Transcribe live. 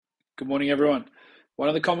Good morning, everyone. One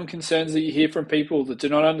of the common concerns that you hear from people that do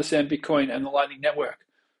not understand Bitcoin and the Lightning Network,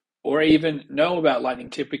 or even know about Lightning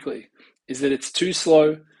typically, is that it's too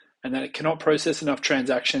slow and that it cannot process enough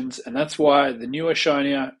transactions. And that's why the newer,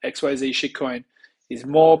 shinier XYZ shitcoin is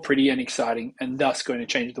more pretty and exciting and thus going to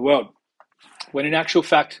change the world. When in actual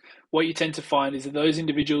fact, what you tend to find is that those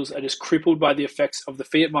individuals are just crippled by the effects of the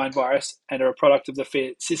fiat mind virus and are a product of the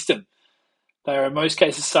fiat system. They are in most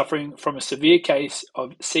cases suffering from a severe case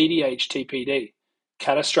of CDH-TPD,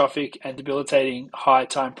 catastrophic and debilitating high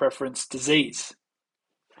time preference disease.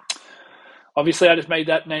 Obviously, I just made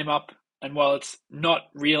that name up, and while it's not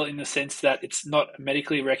real in the sense that it's not a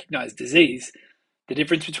medically recognized disease, the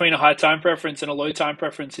difference between a high time preference and a low time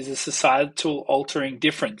preference is a societal altering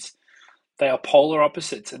difference. They are polar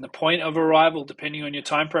opposites, and the point of arrival, depending on your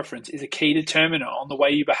time preference, is a key determinant on the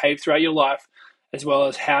way you behave throughout your life, as well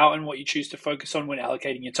as how and what you choose to focus on when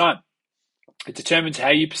allocating your time. It determines how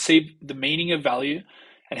you perceive the meaning of value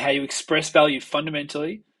and how you express value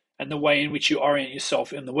fundamentally, and the way in which you orient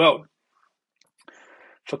yourself in the world.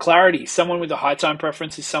 For clarity, someone with a high time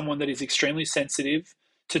preference is someone that is extremely sensitive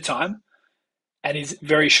to time and is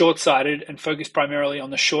very short-sighted and focused primarily on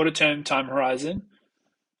the shorter term time horizon.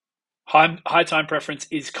 High time preference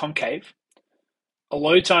is concave. A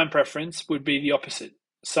low time preference would be the opposite.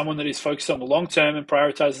 Someone that is focused on the long term and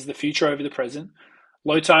prioritizes the future over the present.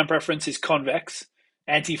 Low time preference is convex,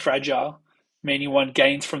 anti-fragile, meaning one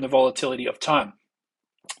gains from the volatility of time.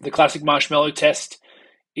 The classic marshmallow test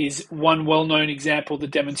is one well-known example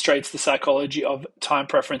that demonstrates the psychology of time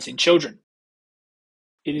preference in children.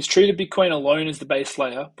 It is true that Bitcoin alone as the base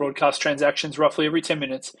layer broadcasts transactions roughly every 10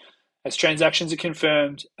 minutes as transactions are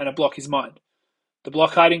confirmed and a block is mined. The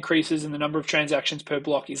block height increases and the number of transactions per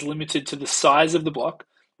block is limited to the size of the block,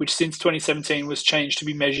 which since 2017 was changed to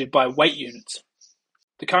be measured by weight units.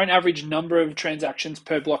 The current average number of transactions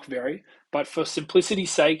per block vary, but for simplicity's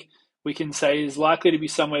sake, we can say is likely to be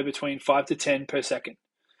somewhere between 5 to 10 per second.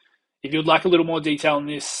 If you'd like a little more detail on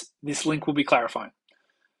this link will be clarifying.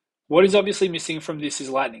 What is obviously missing from this is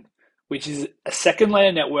Lightning, which is a second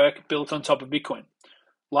layer network built on top of Bitcoin.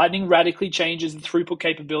 Lightning radically changes the throughput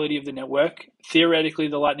capability of the network. Theoretically,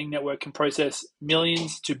 the Lightning network can process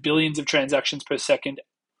millions to billions of transactions per second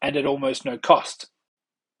and at almost no cost.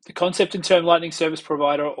 The concept and term Lightning Service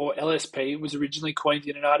Provider, or LSP, was originally coined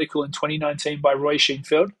in an article in 2019 by Roy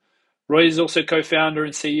Sheenfeld. Roy is also co-founder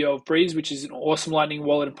and CEO of Breeze, which is an awesome Lightning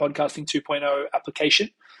wallet and podcasting 2.0 application,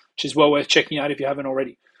 which is well worth checking out if you haven't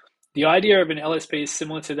already. The idea of an LSP is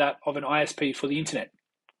similar to that of an ISP for the internet.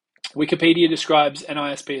 Wikipedia describes an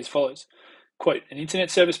ISP as follows. Quote, an internet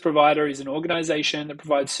service provider is an organization that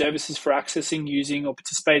provides services for accessing, using, or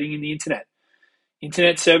participating in the internet.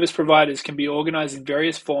 Internet service providers can be organized in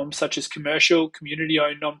various forms such as commercial,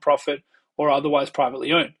 community-owned, non-profit, or otherwise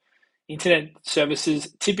privately owned. Internet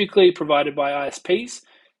services typically provided by ISPs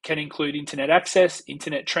can include internet access,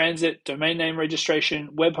 internet transit, domain name registration,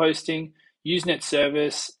 web hosting, Usenet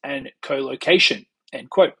service, and co-location,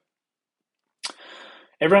 end quote.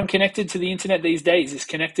 Everyone connected to the internet these days is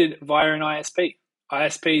connected via an ISP.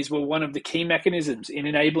 ISPs were one of the key mechanisms in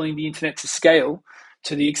enabling the internet to scale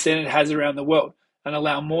to the extent it has around the world and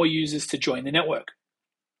allow more users to join the network.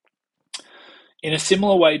 In a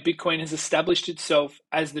similar way, Bitcoin has established itself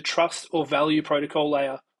as the trust or value protocol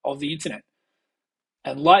layer of the internet.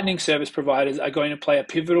 And Lightning service providers are going to play a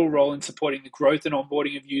pivotal role in supporting the growth and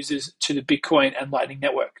onboarding of users to the Bitcoin and Lightning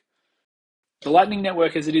network. The Lightning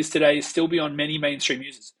network as it is today is still beyond many mainstream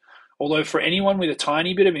users. Although for anyone with a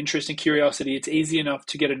tiny bit of interest and curiosity, it's easy enough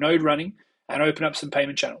to get a node running and open up some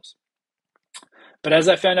payment channels. But as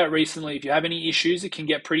I found out recently, if you have any issues, it can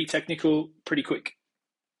get pretty technical pretty quick.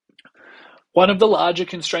 One of the larger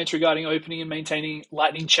constraints regarding opening and maintaining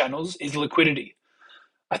Lightning channels is liquidity.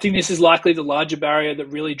 I think this is likely the larger barrier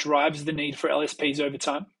that really drives the need for LSPs over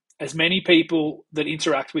time, as many people that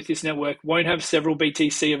interact with this network won't have several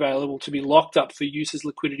BTC available to be locked up for use as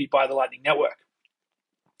liquidity by the Lightning network.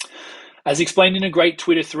 As explained in a great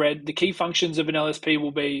Twitter thread, the key functions of an LSP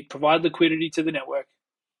will be provide liquidity to the network,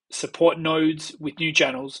 support nodes with new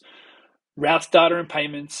channels, routes data and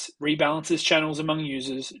payments, rebalances channels among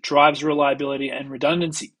users, drives reliability and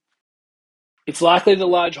redundancy. It's likely the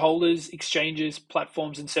large holders, exchanges,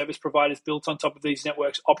 platforms, and service providers built on top of these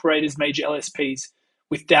networks operate as major LSPs,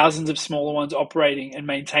 with thousands of smaller ones operating and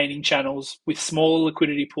maintaining channels with smaller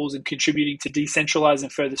liquidity pools and contributing to decentralize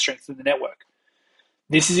and further strengthen the network.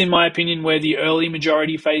 This is, in my opinion, where the early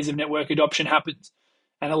majority phase of network adoption happens,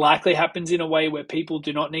 and it likely happens in a way where people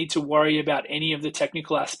do not need to worry about any of the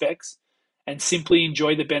technical aspects and simply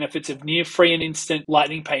enjoy the benefits of near free and instant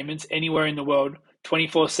Lightning payments anywhere in the world,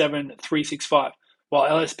 24/7, 365, while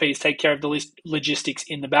LSPs take care of the logistics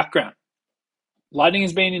in the background. Lightning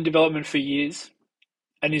has been in development for years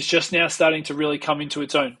and is just now starting to really come into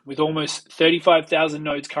its own, with almost 35,000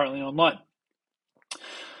 nodes currently online.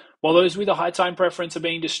 While those with a high time preference are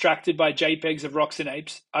being distracted by JPEGs of rocks and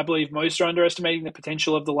apes, I believe most are underestimating the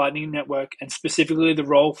potential of the Lightning Network and specifically the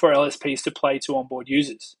role for LSPs to play to onboard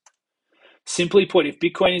users. Simply put, if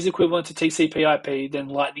Bitcoin is equivalent to TCP/IP, then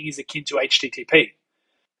Lightning is akin to HTTP.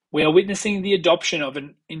 We are witnessing the adoption of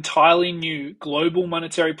an entirely new global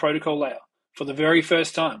monetary protocol layer for the very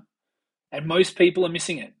first time, and most people are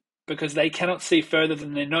missing it because they cannot see further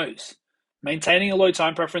than their nose. Maintaining a low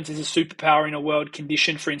time preference is a superpower in a world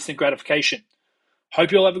conditioned for instant gratification.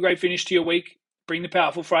 Hope you all have a great finish to your week. Bring the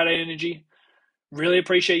powerful Friday energy. Really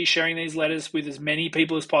appreciate you sharing these letters with as many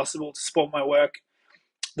people as possible to support my work.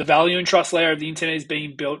 The value and trust layer of the internet is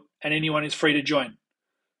being built, and anyone is free to join.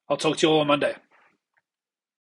 I'll talk to you all on Monday.